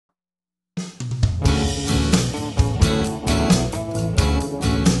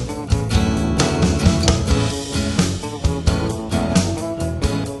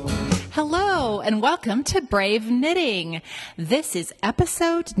and welcome to Brave Knitting. This is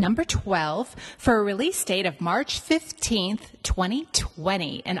episode number 12 for a release date of March 15th,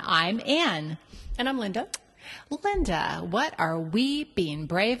 2020. And I'm Anne. And I'm Linda. Linda, what are we being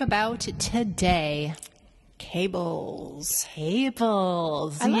brave about today? Cables.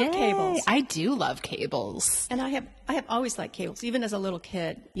 Cables. I love Yay. cables. I do love cables. And I have always liked cables, even as a little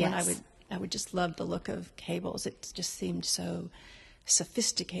kid. Yes. When I would just love the look of cables. It just seemed so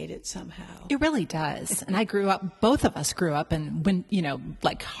sophisticated somehow. It really does. And both of us grew up in,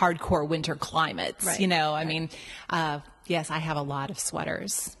 like hardcore winter climates. Right. I mean, yes, I have a lot of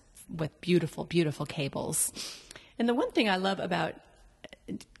sweaters with beautiful, beautiful cables. And the one thing I love about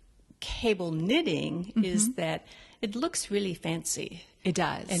cable knitting is that it looks really fancy. It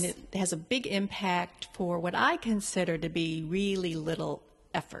does. And it has a big impact for what I consider to be really little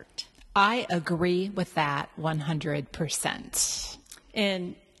effort. I agree with that 100%.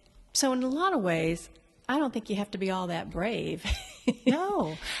 And so in a lot of ways, I don't think you have to be all that brave.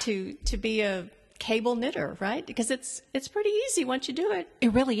 No. to be a cable knitter, right? Because it's pretty easy once you do it.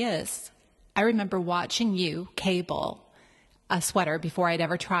 It really is. I remember watching you cable a sweater before I'd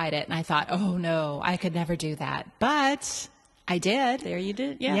ever tried it, and I thought, oh no, I could never do that. But I did. There you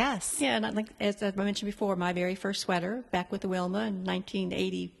did. Yeah. Yes. Yeah, and as I mentioned before, my very first sweater back with the Wilma in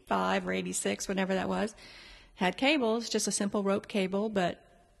 1985 or 86, whenever that was, had cables, just a simple rope cable, but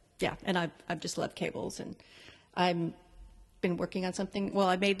yeah, and I've just loved cables, and I've been working on something. Well,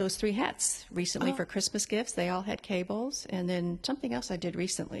 I made those 3 hats recently for Christmas gifts. They all had cables, and then something else I did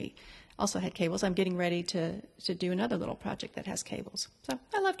recently also had cables. I'm getting ready to do another little project that has cables. So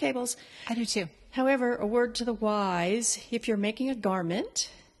I love cables. I do too. However, a word to the wise, if you're making a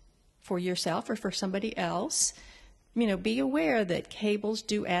garment for yourself or for somebody else, be aware that cables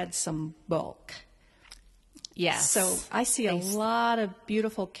do add some bulk. Yes. So I see a lot of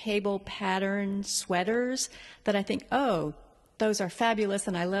beautiful cable pattern sweaters that I think, oh, those are fabulous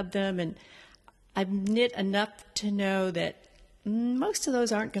and I love them. And I've knit enough to know that most of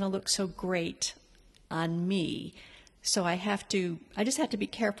those aren't going to look so great on me. So I just have to be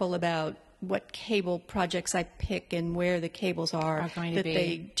careful about what cable projects I pick and where the cables are going to that be.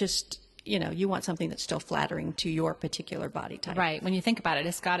 they just, you want something that's still flattering to your particular body type. Right. When you think about it,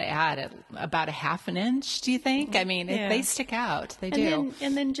 it's got to add about a half an inch, do you think? I mean, Yeah. they stick out. They do.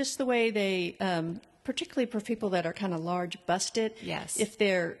 And then just the way they, particularly for people that are kind of large busted, Yes. if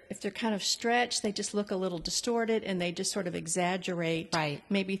they're kind of stretched, they just look a little distorted and they just sort of exaggerate Right.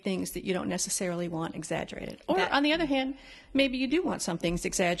 maybe things that you don't necessarily want exaggerated. Or That- on the other hand, maybe you do want some things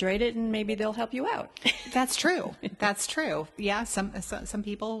exaggerated and maybe they'll help you out. That's true. That's true. Yeah, some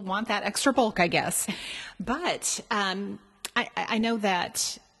people want that extra bulk, I guess. But I know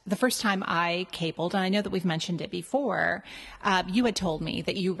that the first time I cabled, and I know that we've mentioned it before, you had told me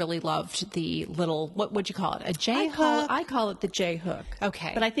that you really loved the little, what would you call it, a J-hook? I call it the J-hook.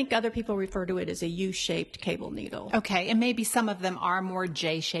 Okay. But I think other people refer to it as a U-shaped cable needle. Okay, and maybe some of them are more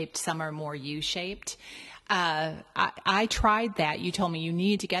J-shaped, some are more U-shaped. I tried that. You told me you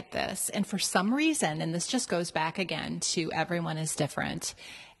need to get this. And for some reason, and this just goes back again to everyone is different,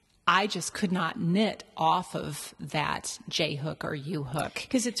 I just could not knit off of that J-hook or U-hook.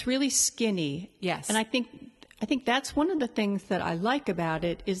 Because it's really skinny. Yes. And I think that's one of the things that I like about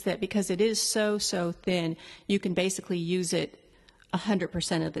it is that because it is so thin, you can basically use it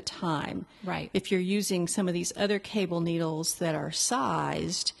 100% of the time. Right. If you're using some of these other cable needles that are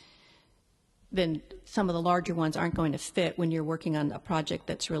sized, then some of the larger ones aren't going to fit when you're working on a project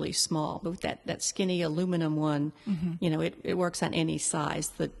that's really small. But with that skinny aluminum one, it works on any size.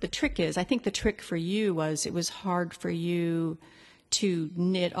 The trick is, I think the trick for you was it was hard for you to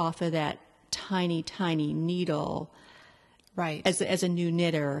knit off of that tiny, tiny needle. Right. As a new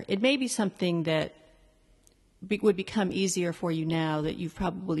knitter. It may be something that would become easier for you now that you've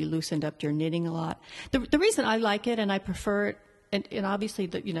probably loosened up your knitting a lot. The reason I like it and I prefer it, and obviously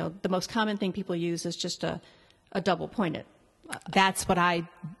the most common thing people use is just a double pointed. That's what I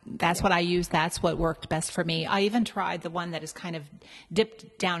use. That's what worked best for me. I even tried the one that is kind of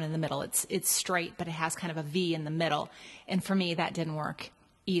dipped down in the middle. It's straight, but it has kind of a V in the middle. And for me, that didn't work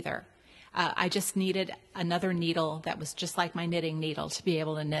either. I just needed another needle that was just like my knitting needle to be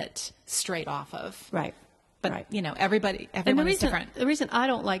able to knit straight off of. Right. But, right. Everyone is different. The reason I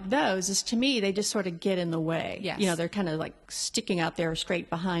don't like those is, to me, they just sort of get in the way. Yes. They're kind of like sticking out there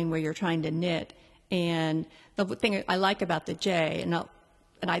straight behind where you're trying to knit. And the thing I like about the J, and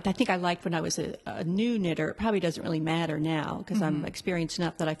I think I liked when I was a new knitter, it probably doesn't really matter now because I'm experienced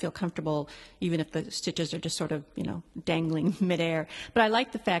enough that I feel comfortable even if the stitches are just sort of, dangling midair. But I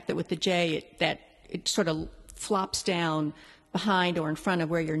like the fact that with the J, it sort of flops down behind or in front of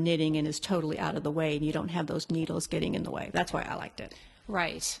where you're knitting and is totally out of the way, and you don't have those needles getting in the way. That's why I liked it.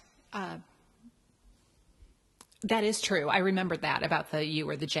 Right. That is true. I remembered that about the U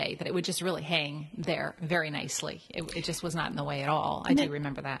or the J, that it would just really hang there very nicely. It just was not in the way at all. I do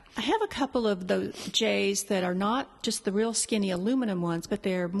remember that. I have a couple of those J's that are not just the real skinny aluminum ones, but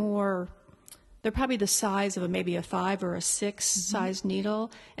they're probably the size of maybe a 5 or a 6 size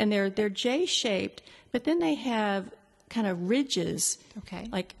needle, and they're J shaped, but then they have kind of ridges, Okay.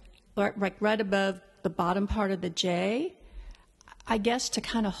 like right above the bottom part of the J, I guess, to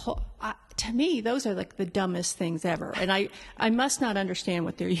kind of hold. To me, those are like the dumbest things ever, and I must not understand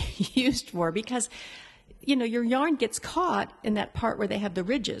what they're used for, because your yarn gets caught in that part where they have the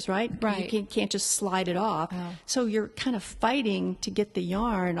ridges, right? Right. You can't just slide it off. Oh. So you're kind of fighting to get the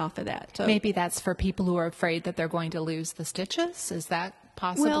yarn off of that. So, Maybe that's for people who are afraid that they're going to lose the stitches. Is that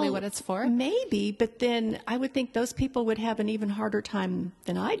possibly what it's for? Maybe, but then I would think those people would have an even harder time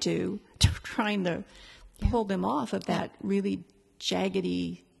than I do trying to pull them off of that really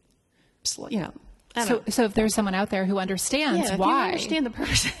jaggedy, I don't know. So if there's someone out there who understands If why, you understand the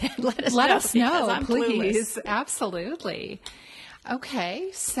person, let us let know. us know, because I'm please. clueless. Absolutely.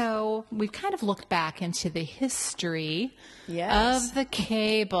 Okay, so we've kind of looked back into the history Yes. of the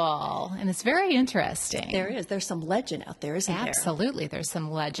cable, and it's very interesting. There's some legend out there, isn't Absolutely, there's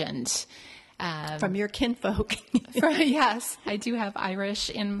some legend. there? From your kinfolk. Yes, I do have Irish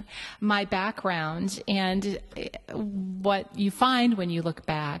in my background, and what you find when you look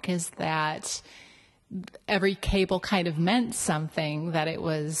back is that every cable kind of meant something, that it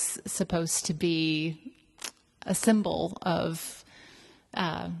was supposed to be a symbol of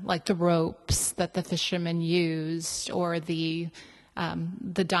like the ropes that the fishermen used, or the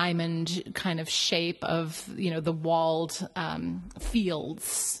diamond kind of shape of the walled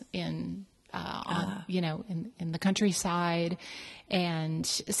fields in the countryside, and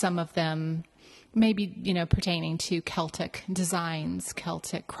some of them maybe pertaining to Celtic designs,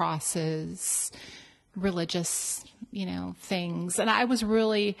 Celtic crosses, religious things. And I was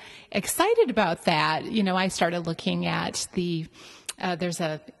really excited about that. I started looking at there's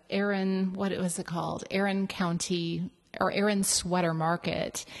a Erin, what was it called? Erin County or Erin Sweater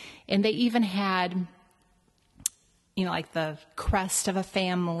Market. And they even had, like the crest of a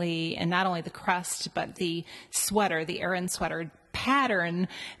family, and not only the crest, but the sweater, the Erin sweater pattern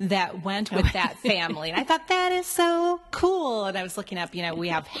that went with that family. And I thought that is so cool. And I was looking up, we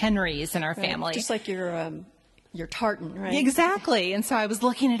have Henrys in our family. Just like your tartan, right? Exactly. And so I was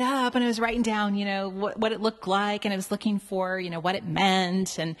looking it up, and I was writing down, what it looked like, and I was looking for, what it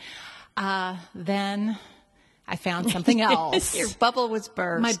meant. And then I found something else. Your bubble was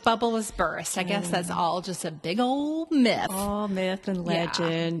burst. My bubble was burst. I guess that's all just a big old myth. All myth and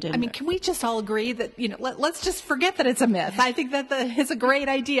legend. Yeah. And can we just all agree that, let's just forget that it's a myth? I think that it's a great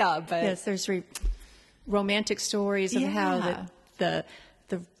idea. But yes, there's romantic stories of how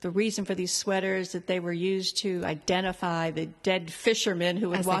the reason for these sweaters, that they were used to identify the dead fishermen who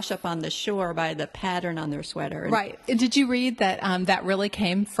would wash up on the shore by the pattern on their sweater. Right. And did you read that that really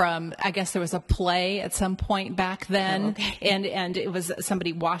came from, I guess there was a play at some point back then, Oh, okay. and it was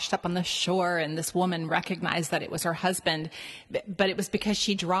somebody washed up on the shore, and this woman recognized that it was her husband, but it was because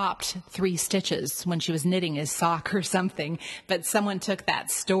she dropped 3 stitches when she was knitting his sock or something. But someone took that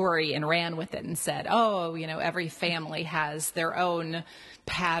story and ran with it and said, oh, every family has their own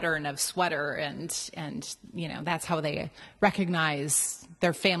pattern of sweater, and that's how they recognize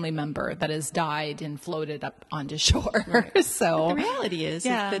their family member that has died and floated up onto shore. Right. So the reality is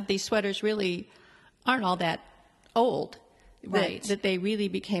that these sweaters really aren't all that old. Right. That they really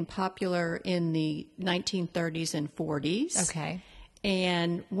became popular in the 1930s and 40s. Okay.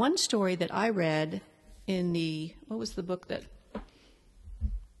 And one story that I read in what was the book that?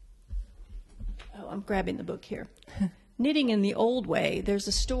 Oh, I'm grabbing the book here. Knitting in the Old Way. There's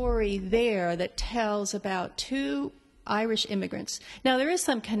a story there that tells about 2 Irish immigrants. Now, there is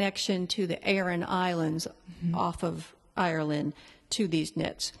some connection to the Aran Islands off of Ireland to these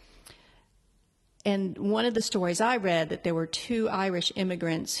knits. And one of the stories I read, that there were 2 Irish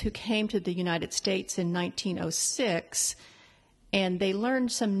immigrants who came to the United States in 1906, and they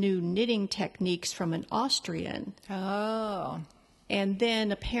learned some new knitting techniques from an Austrian. Oh. And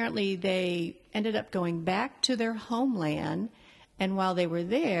then apparently they ended up going back to their homeland, and while they were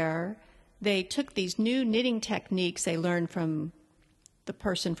there, they took these new knitting techniques they learned from the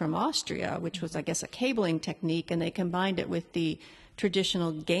person from Austria, which was, I guess, a cabling technique, and they combined it with the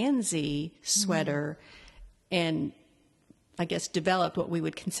traditional Gansey sweater, and I guess developed what we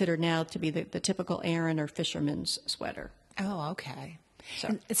would consider now to be the typical Aran or fisherman's sweater. Oh, okay. So.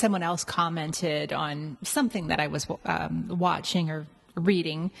 And someone else commented on something that I was watching or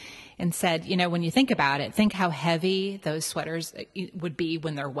reading and said, when you think about it, think how heavy those sweaters would be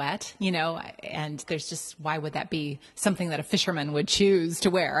when they're wet, and there's just, why would that be something that a fisherman would choose to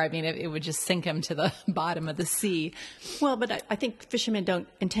wear? I mean, it would just sink him to the bottom of the sea. Well, but I think fishermen don't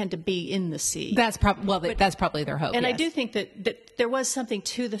intend to be in the sea. That's probably their hope. And yes. I do think that there was something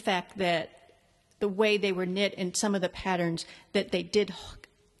to the fact that the way they were knit and some of the patterns, that they did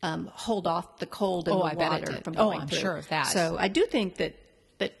hold off the cold and the water from going I'm through. sure of that. So I do think that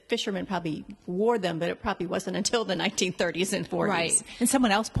fishermen probably wore them, but it probably wasn't until the 1930s and 40s. Right. And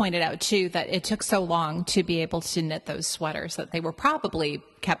someone else pointed out, too, that it took so long to be able to knit those sweaters that they were probably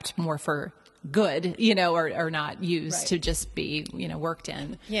kept more for good, or not used to just be, worked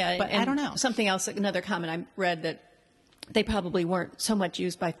in. Yeah. But I don't know. Something else, another comment I read that they probably weren't so much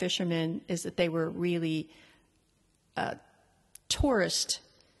used by fishermen is that they were really tourist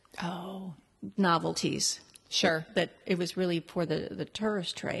novelties. Sure. That it was really for the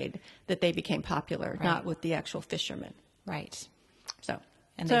tourist trade that they became popular, not with the actual fishermen. Right. So,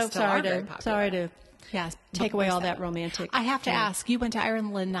 And they still are very popular. sorry to Yes, take away all that romantic. I have to ask, you went to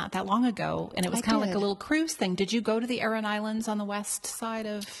Ireland not that long ago, and it was I kind of like did. a little cruise thing. Did you go to the Aran Islands on the west side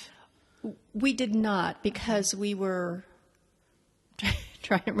of... We did not, because we were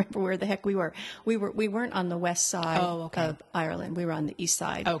trying to remember where the heck we were. We weren't on the west side of Ireland. We were on the east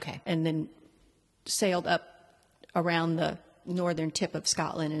side. Okay. And then sailed up around the northern tip of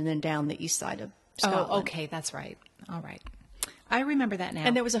Scotland and then down the east side of Scotland. Oh, okay, that's right. All right. I remember that now.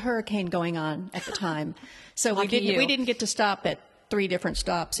 And there was a hurricane going on at the time. So we Lucky you. didn't get to stop at 3 different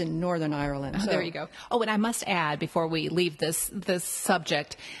stops in Northern Ireland. Oh, So there you go. Oh, and I must add, before we leave this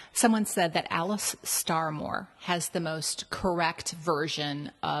subject, someone said that Alice Starmore has the most correct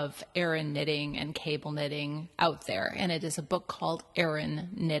version of Aran knitting and cable knitting out there, and it is a book called Aran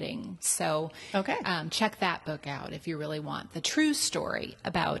Knitting. So Okay. Check that book out if you really want the true story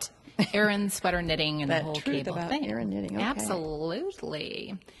about Aran sweater knitting and the That whole truth cable about thing. Aran knitting, okay.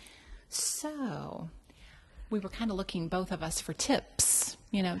 Absolutely. So we were kind of looking, both of us, for tips,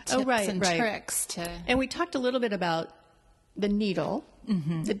 tips right, and right. tricks to... And we talked a little bit about the needle,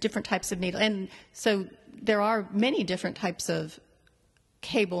 the different types of needle. And so there are many different types of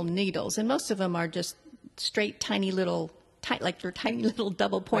cable needles, and most of them are just straight, tiny little, like they're tiny little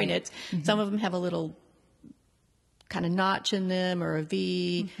double pointed. Right. Some of them have a little kind of notch in them or a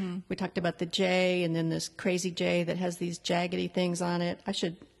V. We talked about the J, and then this crazy J that has these jaggedy things on it.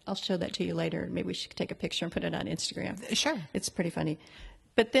 I'll show that to you later. Maybe we should take a picture and put it on Instagram. Sure. It's pretty funny.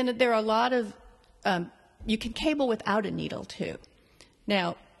 But then there are a lot of, you can cable without a needle too.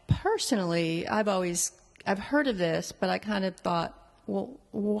 Now, personally, I've heard of this, but I kind of thought, well,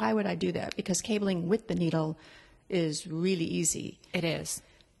 why would I do that? Because cabling with the needle is really easy. It is.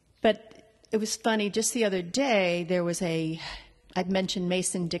 But it was funny, just the other day, I'd mentioned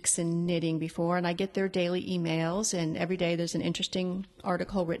Mason-Dixon Knitting before, and I get their daily emails, and every day there's an interesting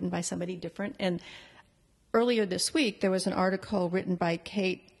article written by somebody different. And earlier this week, there was an article written by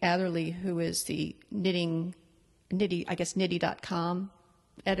Kate Atherley, who is the Knitty.com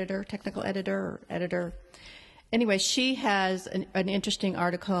editor, technical editor or editor. Anyway, she has an interesting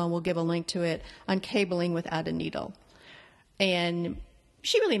article, and we'll give a link to it, on cabling without a needle. And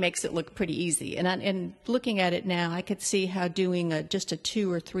she really makes it look pretty easy. And looking at it now, I could see how doing just a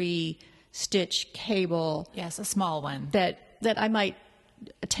 2 or 3 stitch cable. Yes, a small one. That I might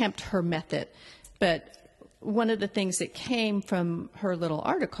attempt her method. But one of the things that came from her little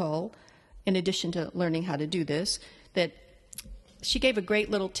article, in addition to learning how to do this, that she gave a great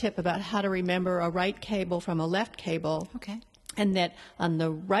little tip about how to remember a right cable from a left cable. Okay. And that on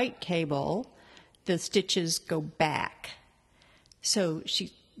the right cable, the stitches go back. So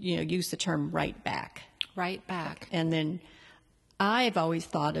she, used the term right back. Right back. And then I've always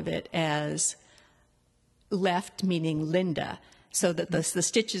thought of it as left, meaning Linda, so that the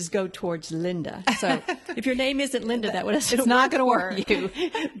stitches go towards Linda. So if your name isn't Linda, that would It's not going to work. for you.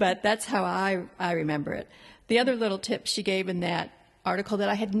 But that's how I remember it. The other little tip she gave in that article that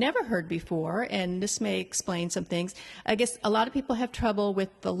I had never heard before, and this may explain some things. I guess a lot of people have trouble with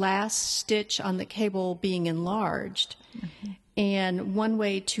the last stitch on the cable being enlarged. Mm-hmm. And one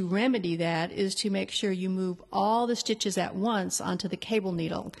way to remedy that is to make sure you move all the stitches at once onto the cable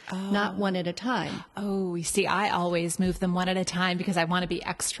needle, not one at a time. Oh, you see, I always move them one at a time because I want to be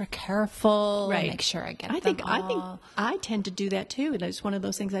extra careful. Right. And make sure I get them I think all. I tend to do that too. And it's one of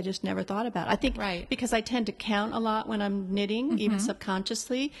those things I just never thought about. I think Right. because I tend to count a lot when I'm knitting, even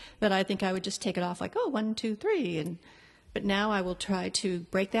subconsciously, that I think I would just take it off like, 1, 2, 3. But now I will try to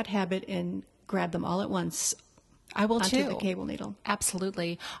break that habit and grab them all at once I will onto too. the cable needle.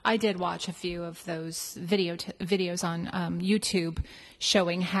 Absolutely. I did watch a few of those videos on YouTube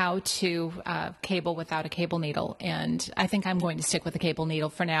showing how to cable without a cable needle. And I think I'm going to stick with the cable needle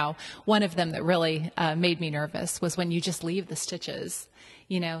for now. One of them that really made me nervous was when you just leave the stitches.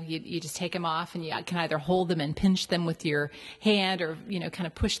 You know, you just take them off and you can either hold them and pinch them with your hand or, you know, kind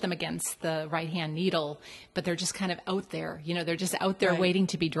of push them against the right hand needle, but they're just kind of out there, you know, they're just out there Right. waiting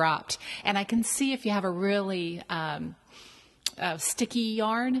to be dropped. And I can see if you have a really sticky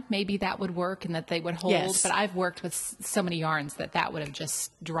yarn, maybe that would work and that they would hold. Yes. But I've worked with so many yarns that would have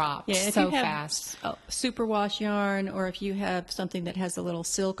just dropped If so you have fast. superwash yarn, or if you have something that has a little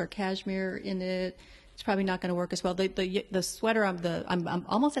silk or cashmere in it, it's probably not going to work as well. The sweater, I'm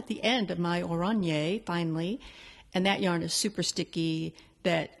almost at the end of my Oranje finally, and that yarn is super sticky.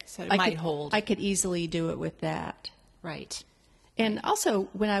 So it might hold. I could easily do it with that. Right. And also,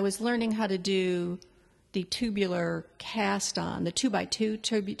 when I was learning how to do the tubular cast on, the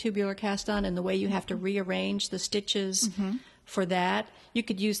 2x2 tubular cast on, and the way you have to rearrange the stitches for that, you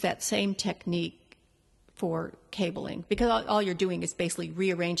could use that same technique for cabling, because all you're doing is basically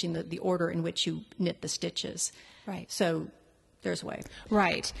rearranging the order in which you knit the stitches. Right. So there's a way.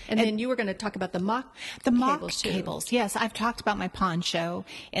 Right. And then you were going to talk about the mock mock too. cables. Yes, I've talked about my poncho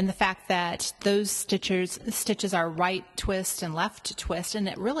and the fact that those stitches are right twist and left twist, and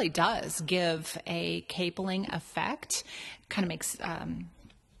it really does give a cabling effect. Kind of makes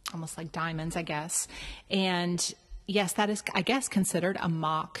almost like diamonds, I guess. And yes, that is, I guess, considered a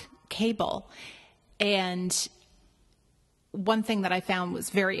mock cable. And one thing that I found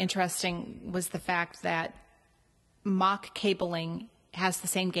was very interesting was the fact that mock cabling has the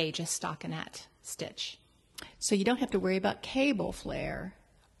same gauge as stockinette stitch. So you don't have to worry about cable flare,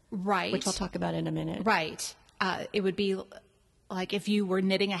 Right. which I'll talk about in a minute. Right. It would be like if you were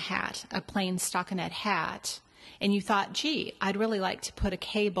knitting a hat, a plain stockinette hat, and you thought, gee, I'd really like to put a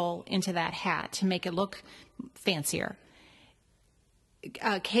cable into that hat to make it look fancier.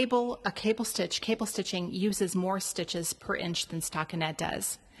 Cable stitching uses more stitches per inch than stockinette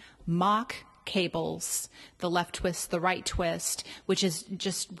does. Mock cables, the left twist, the right twist, which is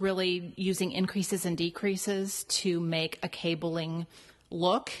just really using increases and decreases to make a cabling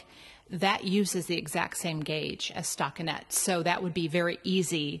look, that uses the exact same gauge as stockinette. So that would be very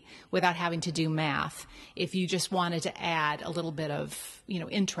easy without having to do math if you just wanted to add a little bit of, you know,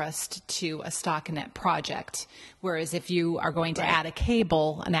 interest to a stockinette project. Whereas if you are going to add a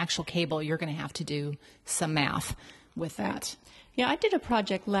cable, an actual cable, you're going to have to do some math with that. Yeah, I did a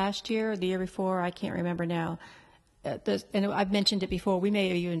project last year or the year before, I can't remember now. And I've mentioned it before. We may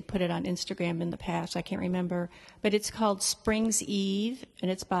have even put it on Instagram in the past. I can't remember. But it's called Spring's Eve, and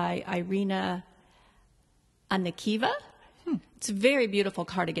it's by Irina Anikiva. It's a very beautiful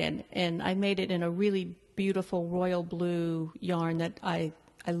cardigan, and I made it in a really beautiful royal blue yarn that I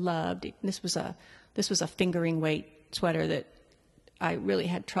loved. This was a fingering weight sweater that I really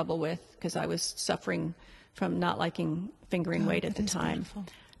had trouble with because I was suffering from not liking fingering weight at the time. Beautiful.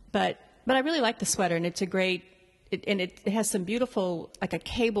 But I really like the sweater, and it's a great. It has some beautiful, like a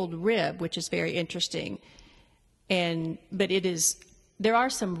cabled rib, which is very interesting. But there are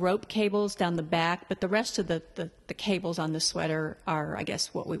some rope cables down the back, but the rest of the cables on the sweater are, I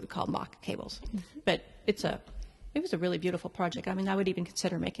guess, what we would call mock cables. But it was a really beautiful project. I mean, I would even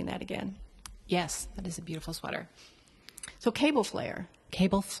consider making that again. Yes, that is a beautiful sweater. So cable flare.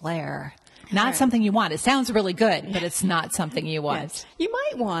 Cable flare. Not something you want. It sounds really good, but it's not something you want. Yes. You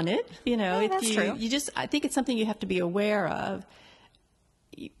might want it, you know. Yeah, that's true. I think it's something you have to be aware of.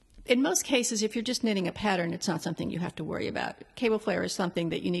 In most cases, if you're just knitting a pattern, it's not something you have to worry about. Cable flare is something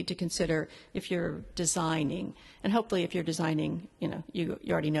that you need to consider if you're designing. And hopefully if you're designing, you know, you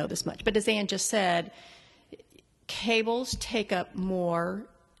already know this much. But as Anne just said, cables take up more,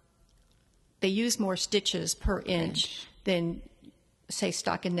 they use more stitches per inch than, say,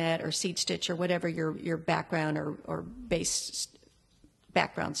 stockinette or seed stitch or whatever your background or base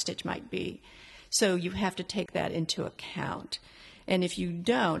background stitch might be. So you have to take that into account. And if you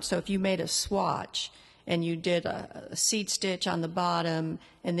don't, so if you made a swatch and you did a seed stitch on the bottom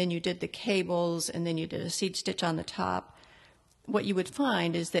and then you did the cables and then you did a seed stitch on the top, what you would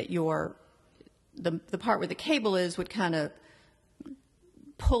find is that the part where the cable is would kind of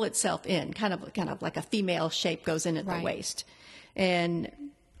pull itself in, kind of like a female shape goes in at the waist. And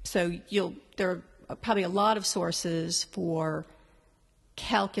so there are probably a lot of sources for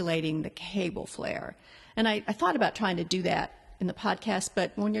calculating the cable flare. And I thought about trying to do that in the podcast,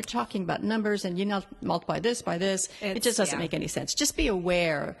 but when you're talking about numbers and you know, multiply this by this, it just doesn't make any sense. Just be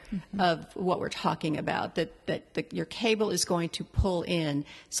aware of what we're talking about, that your cable is going to pull in.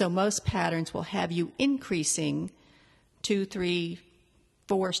 So most patterns will have you increasing 2, 3,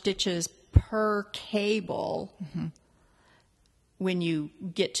 4 stitches per cable when you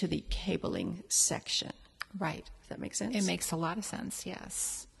get to the cabling section. Right. Does that make sense? It makes a lot of sense,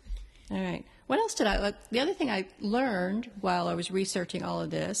 yes. All right. What else did I? The other thing I learned while I was researching all of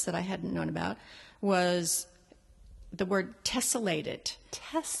this that I hadn't known about was the word tessellated.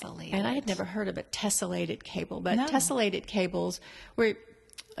 Tessellated. And I had never heard of a tessellated cable, but No. tessellated cables were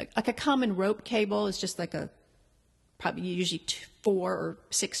like a common rope cable is just like probably usually 4 or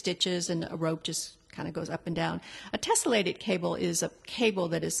 6 stitches, and a rope just kind of goes up and down. A tessellated cable is a cable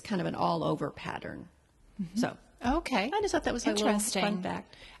that is kind of an all-over pattern. So Okay. I just thought that was a little interesting fun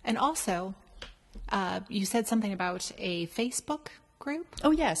fact. And also, you said something about a Facebook group?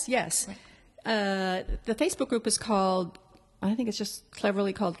 Oh, yes. The Facebook group is called, I think it's just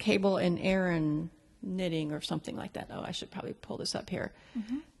cleverly called Cable and Aaron Knitting or something like that. Oh, I should probably pull this up here.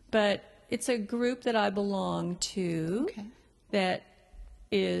 But it's a group that I belong to Okay. that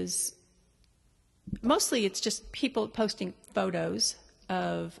is mostly it's just people posting photos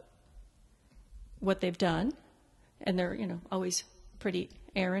of what they've done. And they're, always pretty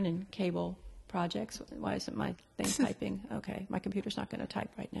Aaron and cable projects. Why isn't my thing typing? Okay, my computer's not going to type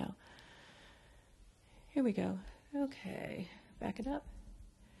right now. Here we go. Okay, back it up.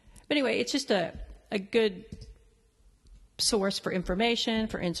 But anyway, it's just a good source for information,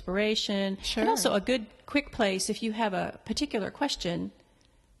 for inspiration, Sure. and also a good quick place if you have a particular question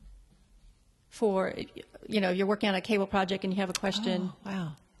for, you're working on a cable project and you have a question Oh,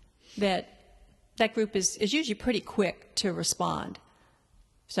 wow. that group is usually pretty quick to respond.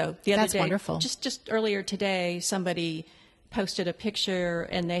 So the other That's day, wonderful. just earlier today, somebody posted a picture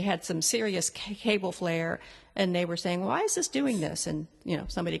and they had some serious cable flare, and they were saying, "Why is this doing this?" And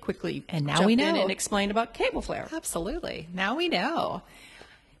somebody quickly And now jumped we in know. and explained about cable flare. Absolutely. Now we know.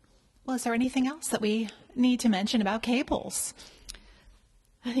 Well, is there anything else that we need to mention about cables?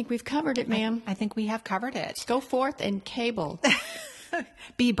 I think we've covered it, ma'am. I think we have covered it. Go forth and cable.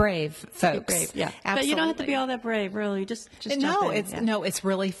 Be brave, folks. Be brave, yeah. Absolutely. But you don't have to be all that brave, really. Just jump No, in. it's it's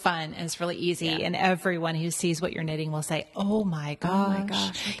really fun and it's really easy. Yeah. And everyone who sees what you're knitting will say, "Oh my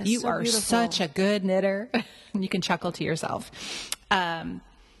gosh, that's you so are beautiful." such a good knitter." And you can chuckle to yourself.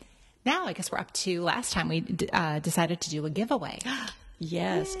 Now I guess we're up to last time we decided to do a giveaway.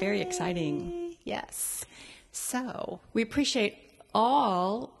 Yes, very exciting. Yes. So We appreciate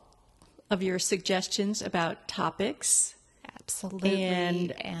all of your suggestions about topics. absolutely,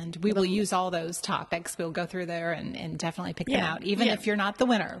 And and we will use all those topics. We'll go through there and definitely pick them Yeah, out, even yeah. if you're not the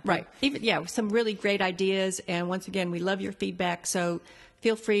winner. Right. Some really great ideas. And once again, we love your feedback. So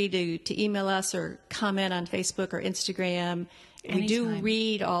feel free to email us or comment on Facebook or Instagram. We do Anytime.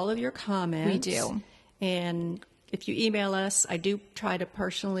 read all of your comments. We do. And if you email us, I do try to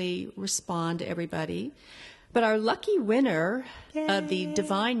personally respond to everybody. But our lucky winner of the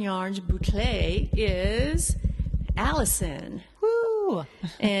Divine Yarns boucle is Allison. Woo!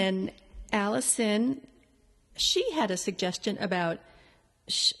 And Allison, she had a suggestion about,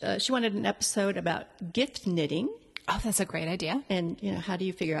 she wanted an episode about gift knitting Oh, that's a great idea. and, how do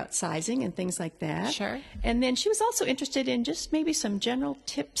you figure out sizing and things like that. Sure. And then she was also interested in just maybe some general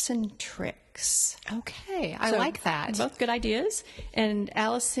tips and tricks. Okay, I So, like that. Both good ideas. And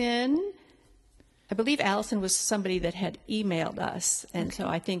Allison, I believe Allison was somebody that had emailed us. And so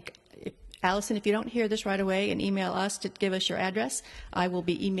I think, Allison, if you don't hear this right away and email us to give us your address, I will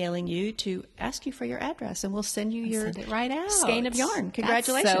be emailing you to ask you for your address, and we'll send you your Send it right out. skein of yarn.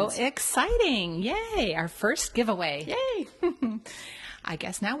 Congratulations. That's so exciting. Yay, our first giveaway. Yay. I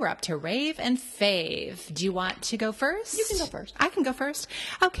guess now we're up to rave and fave. Do you want to go first? You can go first. I can go first.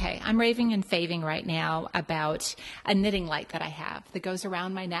 Okay, I'm raving and faving right now about a knitting light that I have that goes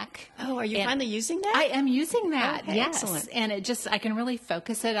around my neck. Oh, are you And finally using that? I am using that. Okay, yes. excellent. And I can really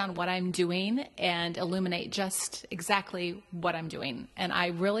focus it on what I'm doing and illuminate just exactly what I'm doing. And I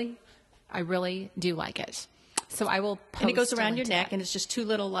really do like it. So I will post And it goes a around link your to neck, that. and it's just two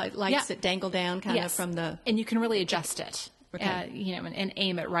little lights Yeah. that dangle down kind of Yes. from the... and you can really adjust it. Okay. And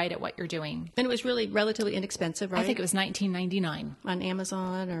aim it right at what you're doing. And it was really relatively inexpensive, right? I think it was $19.99. On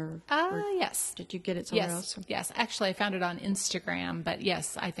Amazon or Yes. did you get it somewhere else? Yes. Actually, I found it on Instagram, but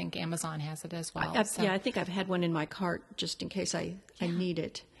yes, I think Amazon has it as well. So- Yeah, I think I've had one in my cart just in case I need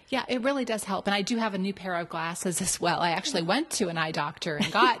it. Yeah, it really does help. And I do have a new pair of glasses as well. I actually went to an eye doctor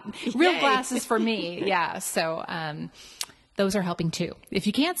and got real Yay. glasses for me. Yeah. So those are helping too. If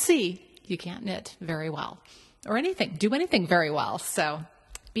you can't see, you can't knit very well or do anything very well. So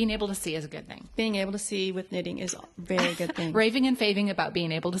being able to see is a good thing. Being able to see with knitting is a very good thing. Raving and faving about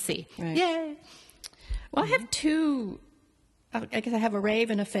being able to see. Right. Yay. Well, I have two. I guess I have a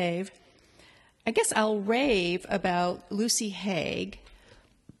rave and a fave. I guess I'll rave about Lucy Haig,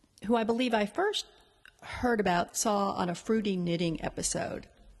 who I believe I first saw on a Fruity Knitting episode.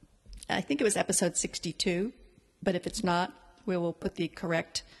 I think it was episode 62, but if it's not, we will put the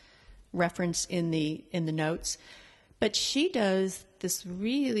correct reference in the notes. But she does this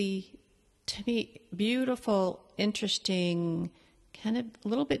really, to me, beautiful, interesting, kind of a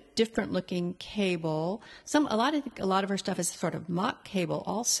little bit different looking cable. A lot of her stuff is sort of mock cable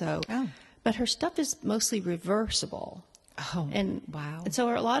also. Oh. But her stuff is mostly reversible. Oh, And wow. And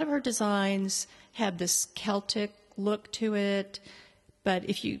so a lot of her designs have this Celtic look to it.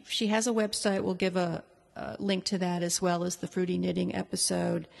 But she has a website, we'll give a link to that, as well as the Fruity Knitting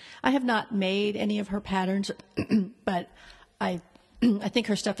episode. I have not made any of her patterns, but I think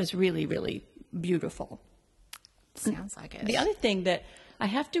her stuff is really, really beautiful. Sounds like it. The other thing that I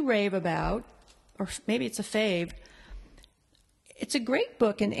have to rave about, or maybe it's a fave, it's a great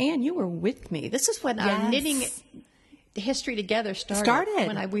book, and Anne, you were with me. This is when our Yes. knitting history together started.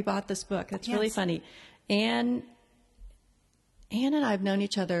 When we bought this book. That's really Yes. funny. Anne and I have known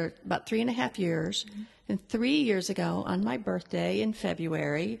each other about 3.5 years. Mm-hmm. And 3 years ago, on my birthday in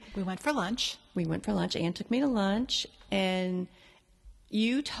February, We went for lunch. we went for lunch. Anne took me to lunch, and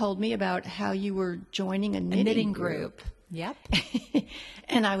you told me about how you were joining a knitting group. Yep.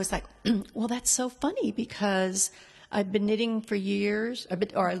 And I was like, well, that's so funny because I've been knitting for years,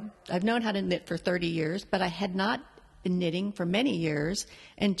 I've known how to knit for 30 years, but I had not been knitting for many years.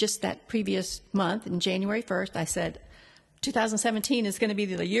 And just that previous month, in January 1st, I said, 2017 is going to be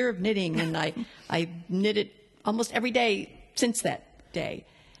the year of knitting. And I knitted almost every day since that day.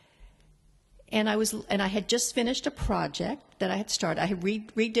 And I had just finished a project that I had started. I had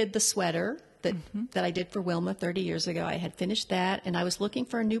redid the sweater that I did for Wilma 30 years ago. I had finished that, and I was looking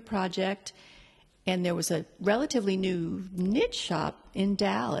for a new project. And there was a relatively new knit shop in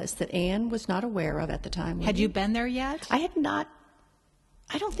Dallas that Anne was not aware of at the time. Had you been there yet? I had not.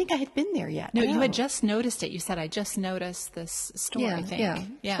 I don't think I had been there yet. No, you had just noticed it. You said, I just noticed this store, I think.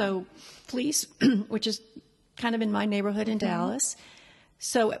 Yeah. So Fleece, which is kind of in my neighborhood in Dallas.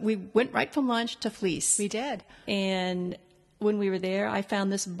 So we went right from lunch to Fleece. We did. And when we were there, I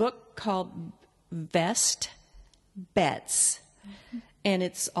found this book called Vest Bets. And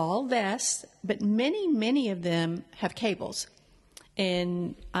it's all vests, but many, many of them have cables.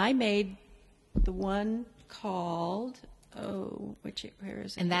 And I made the one called, where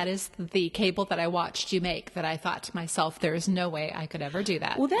is it? And that is the cable that I watched you make that I thought to myself, there is no way I could ever do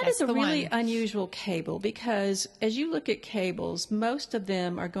that. Well, that's is a really unusual cable because as you look at cables, most of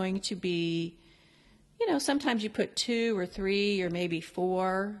them are going to be, sometimes you put 2 or 3 or maybe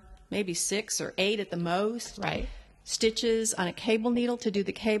 4, maybe 6 or 8 at the most. Right. Stitches on a cable needle to do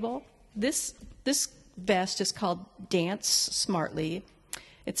the cable. This vest is called Dance Smartly.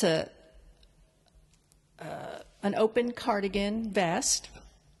 It's an open cardigan vest,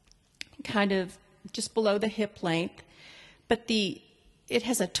 kind of just below the hip length, but it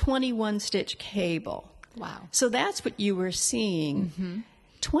has a 21 stitch cable. Wow. So that's what you were seeing. Mm-hmm.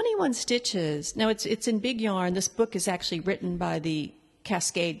 21 stitches. Now it's in big yarn. This book is actually written by the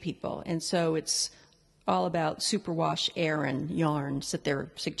Cascade people, and so it's all about superwash Aran yarns that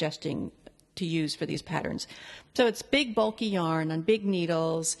they're suggesting to use for these patterns. So it's big, bulky yarn on big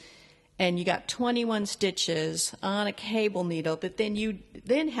needles, and you got 21 stitches on a cable needle that then you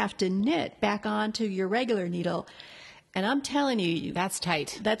have to knit back onto your regular needle. And I'm telling you, That's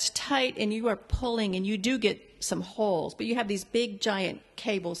tight. that's tight, and you are pulling, and you do get some holes, but you have these big, giant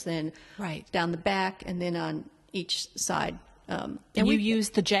cables then Right. down the back and then on each side. And you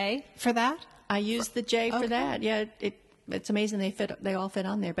used the J for that? I used the J for Okay. that. Yeah, it's amazing they all fit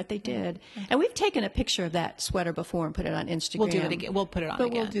on there, but they did. And we've taken a picture of that sweater before and put it on Instagram. We'll do it again. We'll put it on But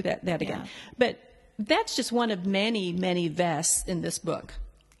again. we'll do that again. Yeah. But that's just one of many, many vests in this book.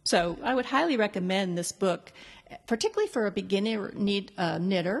 So I would highly recommend this book, particularly for a beginner knitter.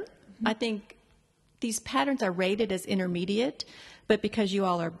 Mm-hmm. I think these patterns are rated as intermediate, but because you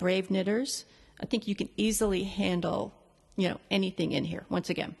all are brave knitters, I think you can easily handle, anything in here. Once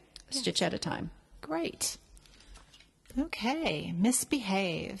again, a stitch at a time. Great. Okay.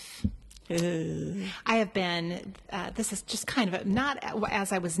 Misbehave. I have been, this is just kind of not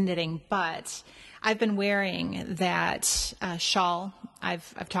as I was knitting, but I've been wearing that shawl.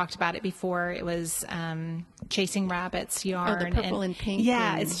 I've talked about it before. It was Chasing Rabbits yarn. purple and pink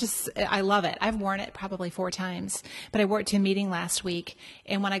Yeah, and- it's just, I love it. I've worn it probably 4 times, but I wore it to a meeting last week.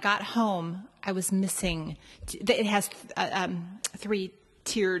 And when I got home, I was missing, it has 3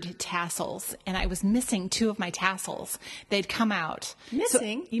 tiered tassels, and I was missing 2 of my tassels. They'd come out.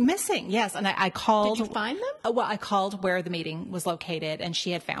 Missing? Missing, yes. And I called. Did you find them? Well, I called where the meeting was located, and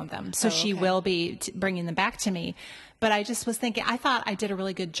she had found them. So she okay. will be bringing them back to me. But I just was thinking, I thought I did a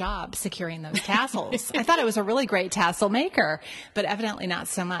really good job securing those tassels. I thought I was a really great tassel maker, but evidently not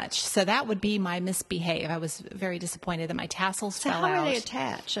so much. So that would be my misbehave. I was very disappointed that my tassels So fell how out. are they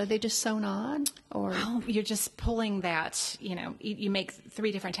attached? Are they just sewn on, or Oh, you're just pulling that, you make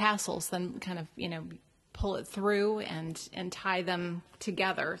 3 different tassels, then kind of, pull it through and tie them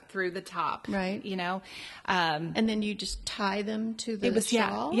together through the top. Right. and then you just tie them to the It was,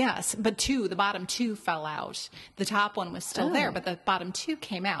 shawl? yes, but the bottom 2 fell out. The top one was still there, Oh. but the bottom 2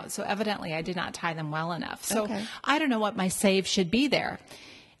 came out. So evidently I did not tie them well enough. So Okay. I don't know what my save should be there.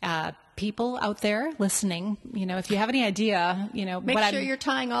 People out there listening, if you have any idea, Make what sure I'm, you're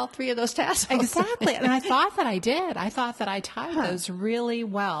tying all 3 of those tassels. Exactly. And I thought that I did. I thought that I tied those really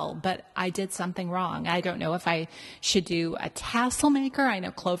well, but I did something wrong. I don't know if I should do a tassel maker. I know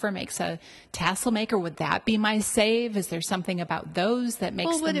Clover makes a tassel maker. Would that be my save? Is there something about those that makes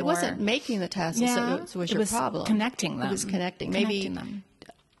Well, them but it more... wasn't making the tassels Yeah, that was it your was problem. connecting them. It was connecting. Maybe Connecting them.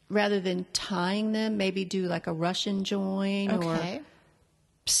 rather than tying them, maybe do like a Russian join or Okay.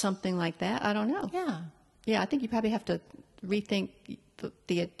 something like that. I don't know. Yeah. Yeah, I think you probably have to rethink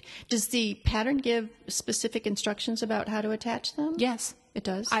the. Does the pattern give specific instructions about how to attach them? Yes. It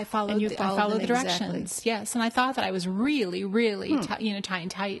does. I followed, And you I followed followed them the exactly. directions. Yes. And I thought that I was really, really, tying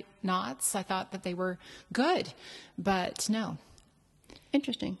tight knots. I thought that they were good, but no.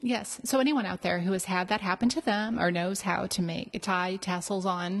 Interesting. Yes. So anyone out there who has had that happen to them or knows how to tie tassels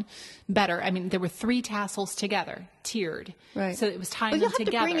on better. I mean, there were 3 tassels together, tiered. Right. So it was tying Well, them you'll have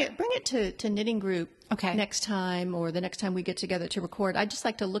together. to bring it to knitting group Okay. next time, or the next time we get together to record. I just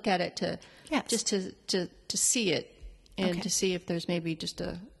like to look at it Yes. just to see it and Okay. to see if there's maybe just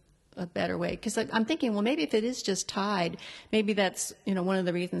a better way. Because I'm thinking, well, maybe if it is just tied, maybe that's one of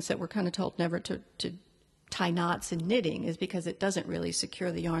the reasons that we're kind of told never to tie knots in knitting is because it doesn't really secure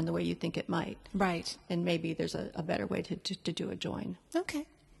the yarn the way you think it might. Right. And maybe there's a better way to do a join. Okay.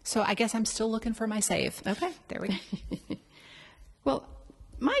 So I guess I'm still looking for my save. Okay. There we go. Well,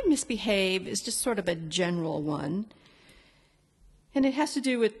 my misbehave is just sort of a general one. And it has to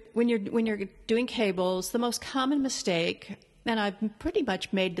do with when you're doing cables, the most common mistake, and I've pretty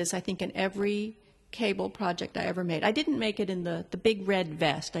much made this, I think, in every cable project I ever made. I didn't make it in the big red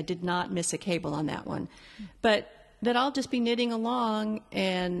vest. I did not miss a cable on that one. But that I'll just be knitting along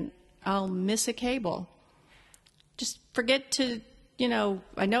and I'll miss a cable. Just forget to, I know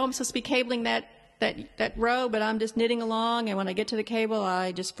I'm supposed to be cabling that row, but I'm just knitting along, and when I get to the cable,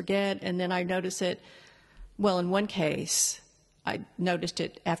 I just forget, and then I notice it. Well, in one case, I noticed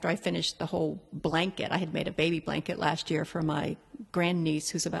it after I finished the whole blanket. I had made a baby blanket last year for my grandniece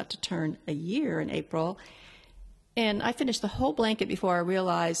who's about to turn a year in April. And I finished the whole blanket before I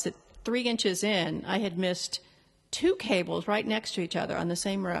realized that 3 inches in, I had missed 2 cables right next to each other on the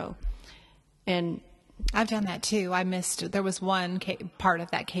same row. And I've done that too. There was one part of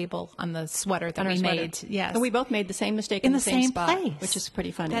that cable on the sweater that on our we sweater. made. Yes. And we both made the same mistake in the the same spot, place, which is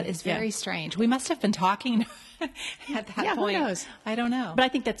pretty funny. That is Yeah. very strange. We must have been talking at that Yeah, point. who knows? I don't know. But I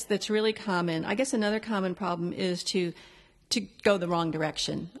think that's really common. I guess another common problem is to go the wrong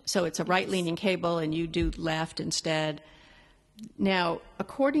direction. So it's a right-leaning cable and you do left instead. Now,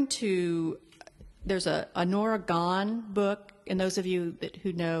 according to, there's a Nora Gahn book, and those of you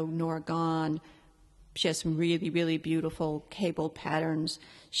who know Nora Gahn, she has some really, really beautiful cable patterns.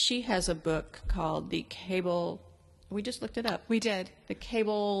 She has a book called The Cable, we just looked it up. We did. The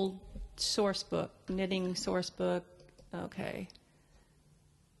Cable Source Book, Knitting Source Book. Okay.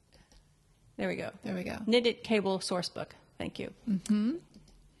 There we go. There we go. Knitted Cable Source Book. Thank you. Mm-hmm.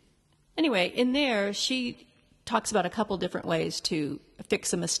 Anyway, in there, she talks about a couple different ways to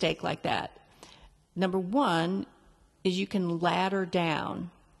fix a mistake like that. Number one is you can ladder down,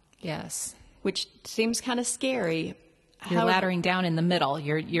 Yes. which seems kind of scary. You're laddering down in the middle.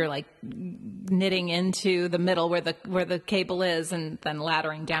 You're like knitting into the middle where the cable is, and then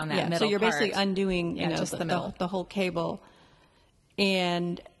laddering down that middle. So you're part. basically undoing, just the middle. the whole cable.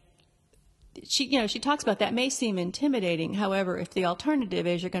 And she talks about that may seem intimidating. However, if the alternative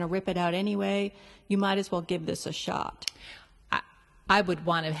is you're going to rip it out anyway, you might as well give this a shot. I would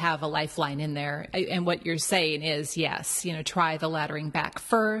want to have a lifeline in there. And what you're saying is, yes, try the laddering back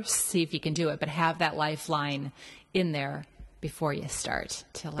first, see if you can do it, but have that lifeline in there before you start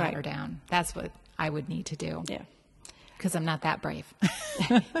to ladder Right. down. That's what I would need to do. Yeah. Because I'm not that brave.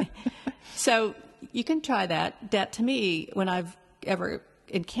 So you can try that. That to me, when I've ever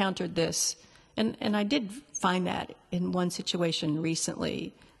encountered this, And I did find that in one situation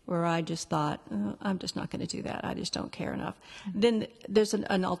recently where I just thought, oh, I'm just not going to do that. I just don't care enough. Then there's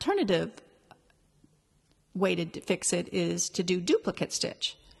an alternative way to fix it is to do duplicate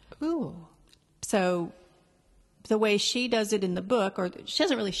stitch. Ooh. So the way she does it in the book, or she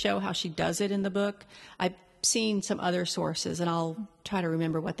doesn't really show how she does it in the book. I've seen some other sources, and I'll try to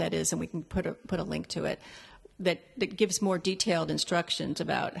remember what that is, and we can put a link to it, that gives more detailed instructions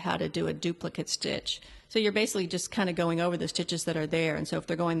about how to do a duplicate stitch. So you're basically just kind of going over the stitches that are there. And so if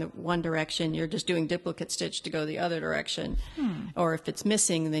they're going the one direction, you're just doing duplicate stitch to go the other direction. Or if it's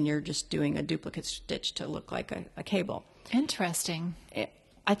missing, then you're just doing a duplicate stitch to look like a cable. Interesting.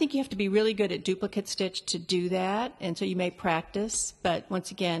 I think you have to be really good at duplicate stitch to do that. And so you may practice, but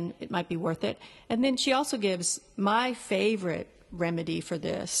once again, it might be worth it. And then she also gives my favorite remedy for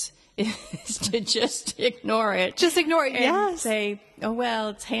this is to just ignore it. Just ignore it, and yes. say, oh, well,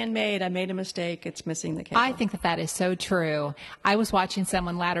 it's handmade. I made a mistake. It's missing the cable. I think that is so true. I was watching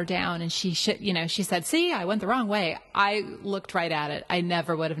someone ladder down, and she said, see, I went the wrong way. I looked right at it. I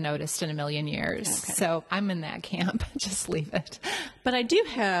never would have noticed in a million years. Okay. So I'm in that camp. Just leave it. But I do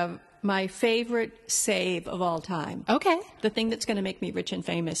have my favorite save of all time. Okay. The thing that's going to make me rich and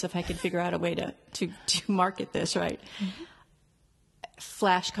famous if I could figure out a way to market this right. Mm-hmm.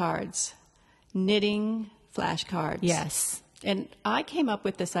 Flashcards, knitting flashcards. Yes. And I came up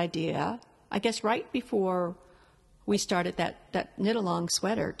with this idea, I guess, right before we started that knit-along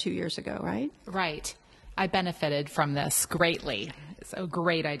sweater 2 years ago, right? Right. I benefited from this greatly. It's a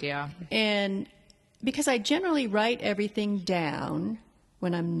great idea. And because I generally write everything down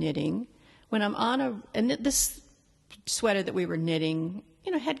when I'm knitting, when I'm on and this sweater that we were knitting,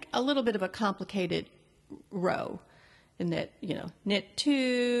 had a little bit of a complicated row. In that, knit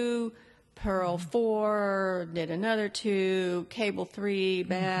 2, purl 4, knit another 2, cable 3,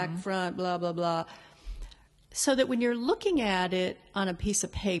 back, front, blah, blah, blah. So that when you're looking at it on a piece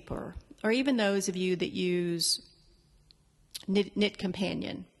of paper, or even those of you that use Knit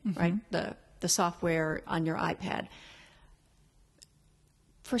Companion, right, the software on your iPad,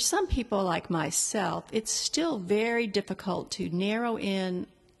 for some people like myself, it's still very difficult to narrow in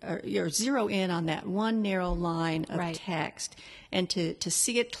or zero in on that one narrow line of right. text and to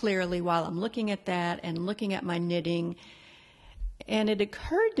see it clearly while I'm looking at that and looking at my knitting. And it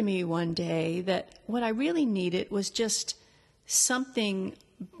occurred to me one day that what I really needed was just something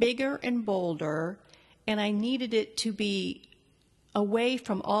bigger and bolder, and I needed it to be away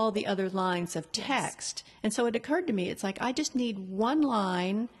from all the other lines of text. Yes. And so it occurred to me, it's like I just need one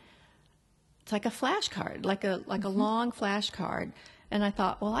line. It's like a flashcard, like a long flashcard. And I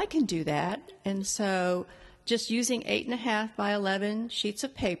thought, well, I can do that. And so just using 8.5 by 11 sheets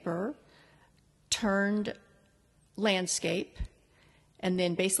of paper, turned landscape, and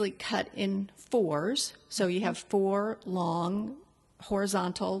then basically cut in 4s. So you have 4 long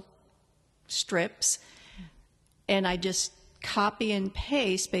horizontal strips. And I just copy and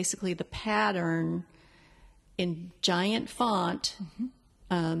paste basically the pattern in giant font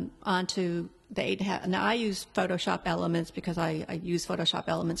onto the 8.5. Now I use Photoshop Elements because I use Photoshop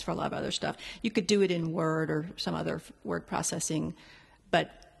Elements for a lot of other stuff. You could do it in Word or some other word processing,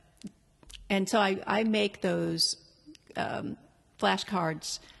 and so I make those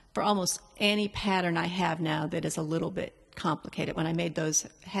flashcards for almost any pattern I have now that is a little bit complicated. When I made those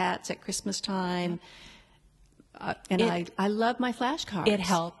hats at Christmas time, I love my flashcards. It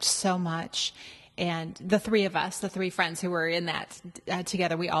helped so much. And the three of us, the 3 friends who were in that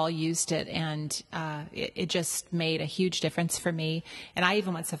together, we all used it, and it just made a huge difference for me. And I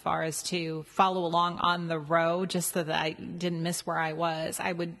even went so far as to follow along on the row just so that I didn't miss where I was.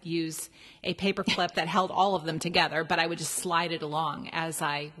 I would use a paper clip that held all of them together, but I would just slide it along as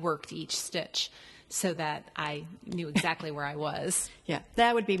I worked each stitch so that I knew exactly where I was. Yeah,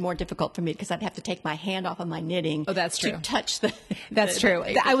 that would be more difficult for me because I'd have to take my hand off of my knitting. Oh, that's true. To touch the. That's true.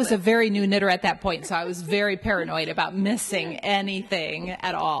 I was a very new knitter at that point, so I was very paranoid about missing anything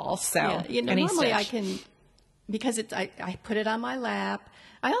at all. So yeah, normally I can, because I put it on my lap.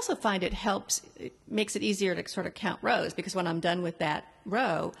 I also find it makes it easier to sort of count rows because when I'm done with that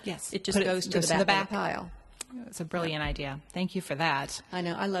row, yes, it just goes to the back of the pile. It's a brilliant idea. Thank you for that. I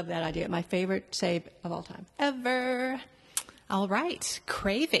know. I love that idea. My favorite save of all time. Ever. All right.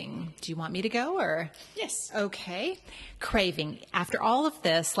 Craving. Do you want me to go or? Yes. Okay. Craving. After all of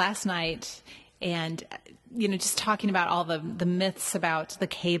this last night and, just talking about all the myths about the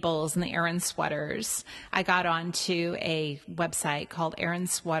cables and the Aran sweaters, I got onto a website called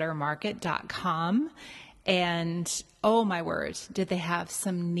aransweatermarket.com, and oh my word, did they have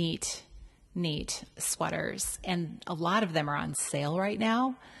some neat sweaters, and a lot of them are on sale right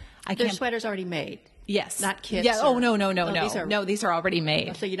now. I Their can't. sweaters already made. Yes. Not kits. Yeah. Oh, no. These are These are already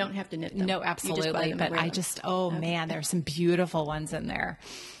made. so you don't have to knit them. No, You just buy absolutely. them But and wear I them. just, man, there's some beautiful ones in there.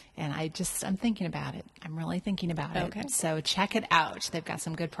 And I'm thinking about it. I'm really thinking about it. Okay. So check it out. They've got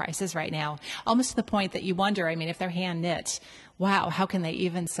some good prices right now. Almost to the point that you wonder, I mean, if they're hand knit, wow, how can they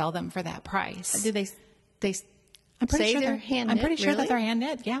even sell them for that price? Do they I'm pretty say sure they're hand knit? I'm pretty sure Really? that they're hand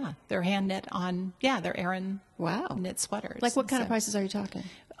knit. Yeah. They're hand knit on, they're Aran Wow. knit sweaters. Like what kind So of prices are you talking?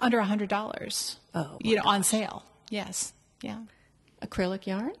 Under $100. Oh, on sale. Yes. Yeah. Acrylic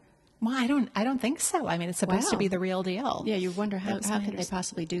yarn? Well, I don't think so. I mean, it's supposed to Wow. be the real deal. Yeah, you wonder how That was my could they understanding.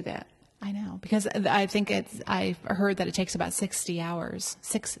 possibly do that? I know, because I think I've heard that it takes about 60 hours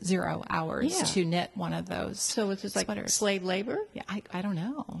Yeah. to knit one of those. So it's just like sweaters. slave labor? Yeah, I don't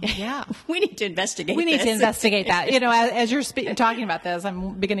know. Yeah. We need to investigate We need to this. investigate that. As you're talking about this,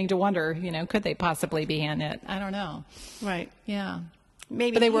 I'm beginning to wonder, could they possibly be hand knit? I don't know. Right. Yeah.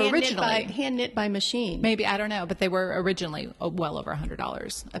 Maybe But they were hand-knit originally. hand knit by machine. Maybe, I don't know, but they were originally well over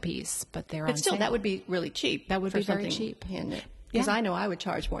 $100 a piece, but they're on But still, sale. that would be really cheap. That would for be very something cheap. hand knit. Because Yeah. I know I would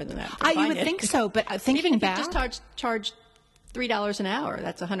charge more than that. You would think so, but thinking Even if back, you just charge $3 an hour,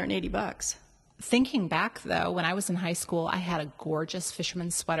 that's $180. Thinking back, though, when I was in high school, I had a gorgeous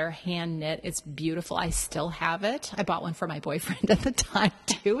fisherman's sweater, hand knit. It's beautiful. I still have it. I bought one for my boyfriend at the time,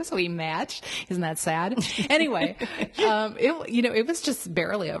 too, so we matched. Isn't that sad? Anyway, it was just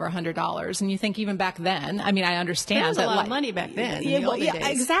barely over $100. And you think even back then, I mean, I understand. There was a that, lot like, of money back then. Yeah, in the older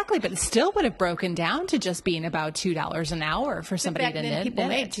days. exactly. But it still would have broken down to just being about $2 an hour for somebody Back to then, knit. people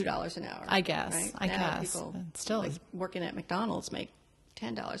made it. $2 an hour. I guess. Right? I Now guess. people But still, like working at McDonald's make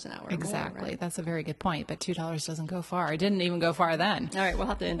 $10 an hour. or exactly. More, right? That's a very good point. But $2 doesn't go far. It didn't even go far then. All right, we'll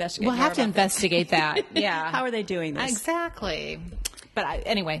have to investigate. We'll more have to about that. investigate that. Yeah. How are they doing this? Exactly. But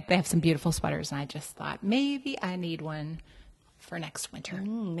anyway, they have some beautiful sweaters, and I just thought maybe I need one for next winter.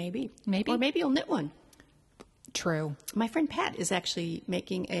 Maybe. Maybe. Or maybe you'll knit one. True. My friend Pat is actually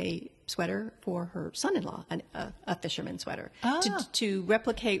making a sweater for her son-in-law, a fisherman sweater, to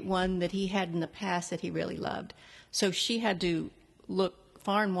replicate one that he had in the past that he really loved. So she had to look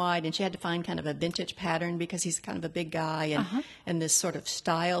far and wide, and she had to find kind of a vintage pattern because he's kind of a big guy, and this sort of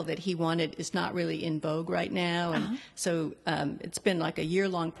style that he wanted is not really in vogue right now. And so it's been like a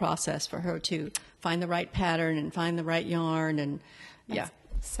year-long process for her to find the right pattern and find the right yarn, and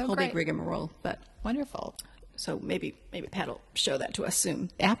so whole great. big rigmarole. But Wonderful. so maybe Pat will show that to us soon.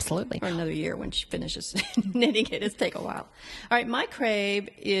 Absolutely. Or another year when she finishes knitting it. It'll take a while. All right, my crave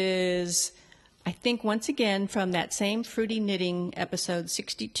is, I think, once again, from that same Fruity Knitting episode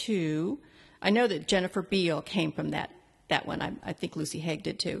 62. I know that Jennifer Beal came from that one. I think Lucy Haig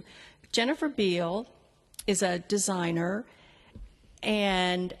did too. Jennifer Beal is a designer,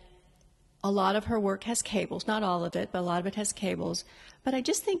 and a lot of her work has cables. Not all of it, but a lot of it has cables. But I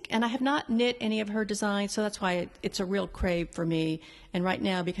just think, and I have not knit any of her designs, so that's why it's a real crave for me. And right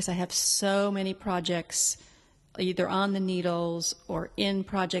now, because I have so many projects either on the needles or in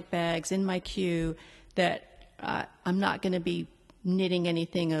project bags in my queue, that I'm not going to be knitting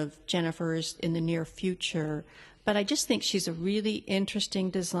anything of Jennifer's in the near future. But I just think she's a really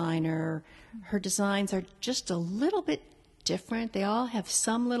interesting designer. Her designs are just a little bit different. They all have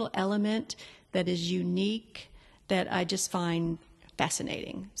some little element that is unique that I just find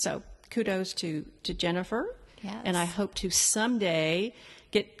fascinating. So kudos to Jennifer. Yes. And I hope to someday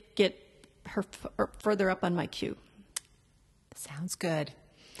get her further up on my queue. Sounds good.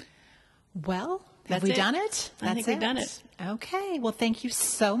 Well, have That's we it. done it? I think we've done it. Okay. Well, thank you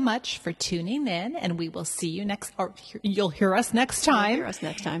so much for tuning in, and we will see you you'll hear us next time. You'll hear us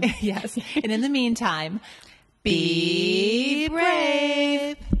next time. Yes. And in the meantime, be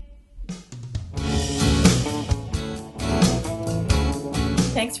brave.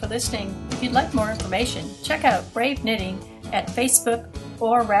 Thanks for listening. If you'd like more information, check out Brave Knitting at Facebook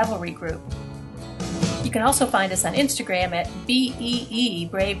or Ravelry Group. You can also find us on Instagram at BEE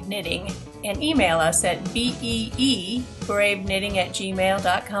Brave Knitting and email us at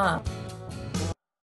beebraveKnitting@gmail.com.